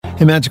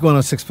Hey, Magic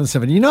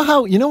 106.7. You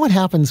know what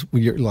happens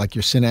when your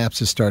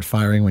synapses start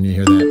firing when you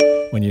hear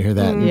that? When you hear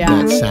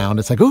that sound,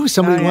 it's like, oh,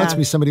 somebody wants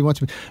me, somebody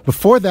wants me.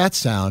 Before that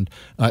sound,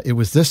 it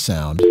was this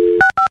sound.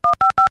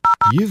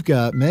 You've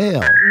got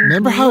mail.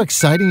 Remember how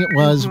exciting it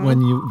was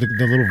when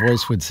the little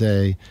voice would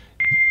say,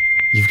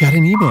 you've got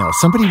an email.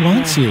 Somebody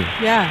wants you.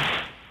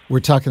 Yeah. We're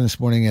talking this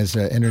morning as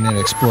Internet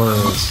Explorer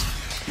is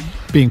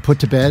being put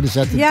to bed. Is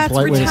that the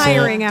polite way to say it? Yeah, it's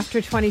retiring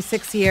after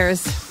 26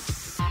 years.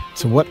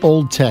 So what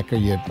old tech are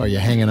you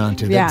hanging on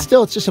to? Yeah.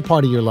 Still, it's just a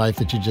part of your life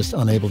that you're just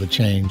unable to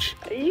change.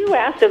 You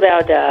asked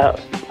about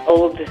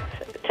old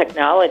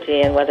technology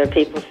and whether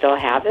people still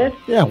have it.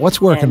 Yeah, what's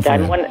working for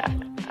you?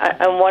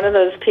 I'm one of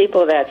those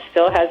people that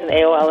still has an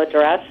AOL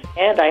address,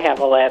 and I have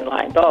a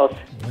landline, both.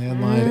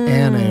 Landline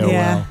and AOL.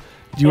 Yeah.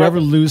 Do you ever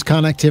lose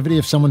connectivity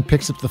if someone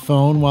picks up the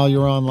phone while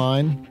you're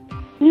online?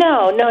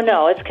 No.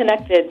 It's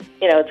connected.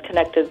 It's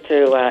connected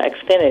to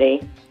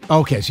Xfinity.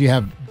 Okay, so you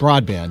have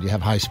broadband. You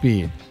have high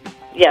speed.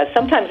 Yeah,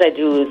 sometimes I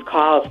do lose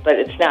calls, but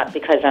it's not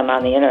because I'm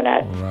on the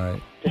internet.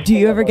 Right. Do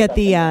you ever get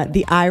the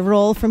eye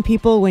roll from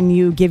people when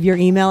you give your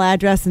email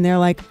address and they're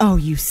like, "Oh,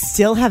 you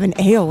still have an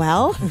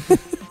AOL?"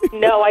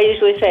 No, I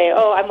usually say,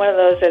 "Oh, I'm one of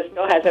those that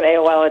still has an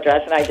AOL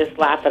address," and I just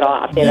laugh it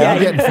off. Yeah,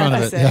 get in front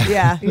of it.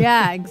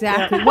 Yeah,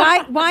 exactly.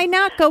 Why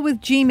not go with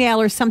Gmail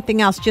or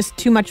something else? Just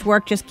too much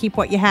work. Just keep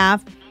what you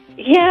have.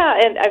 Yeah,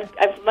 and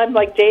I'm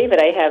like David.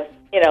 I have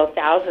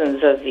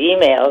thousands of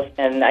emails,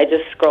 and I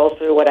just scroll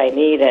through what I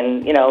need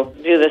and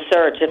do the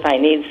search if I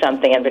need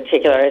something in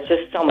particular. It's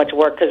just so much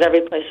work because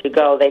every place you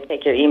go, they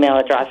take your email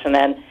address, and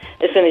then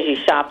as soon as you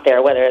shop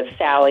there, whether it's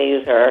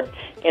Sally's or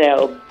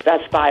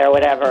Best Buy or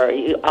whatever,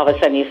 all of a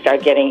sudden you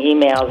start getting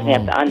emails and you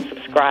have to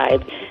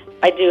unsubscribe.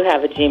 I do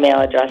have a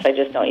Gmail address. I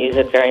just don't use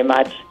it very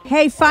much.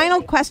 Hey,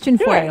 final question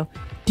for you.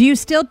 Do you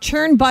still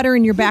churn butter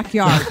in your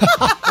backyard?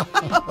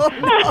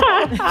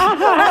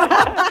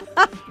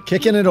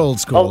 Kicking it old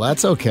school.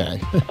 That's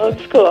okay. Old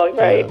school,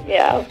 right?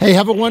 Yeah. Hey,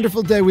 have a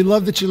wonderful day. We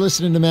love that you're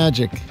listening to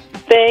Magic.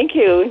 Thank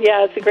you.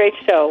 Yeah, it's a great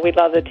show. We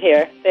love it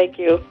here. Thank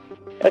you.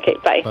 Okay,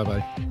 bye.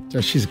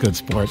 Bye-bye. She's a good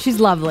sport. She's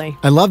lovely.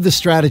 I love the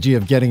strategy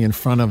of getting in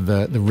front of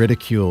the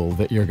ridicule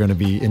that you're going to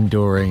be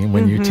enduring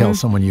when you tell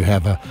someone you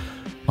have a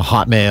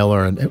Hotmail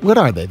or what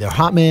are they? They're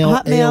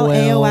Hotmail,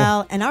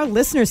 AOL. And our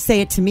listeners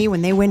say it to me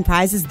when they win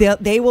prizes.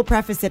 They will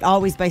preface it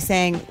always by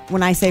saying,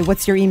 when I say,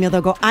 "What's your email?"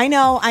 They'll go, I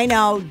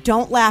know.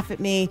 Don't laugh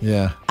at me.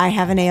 Yeah. I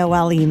have an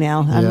AOL email.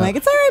 I'm like,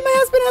 it's all right. My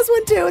husband has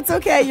one too. It's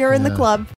okay. You're in the club.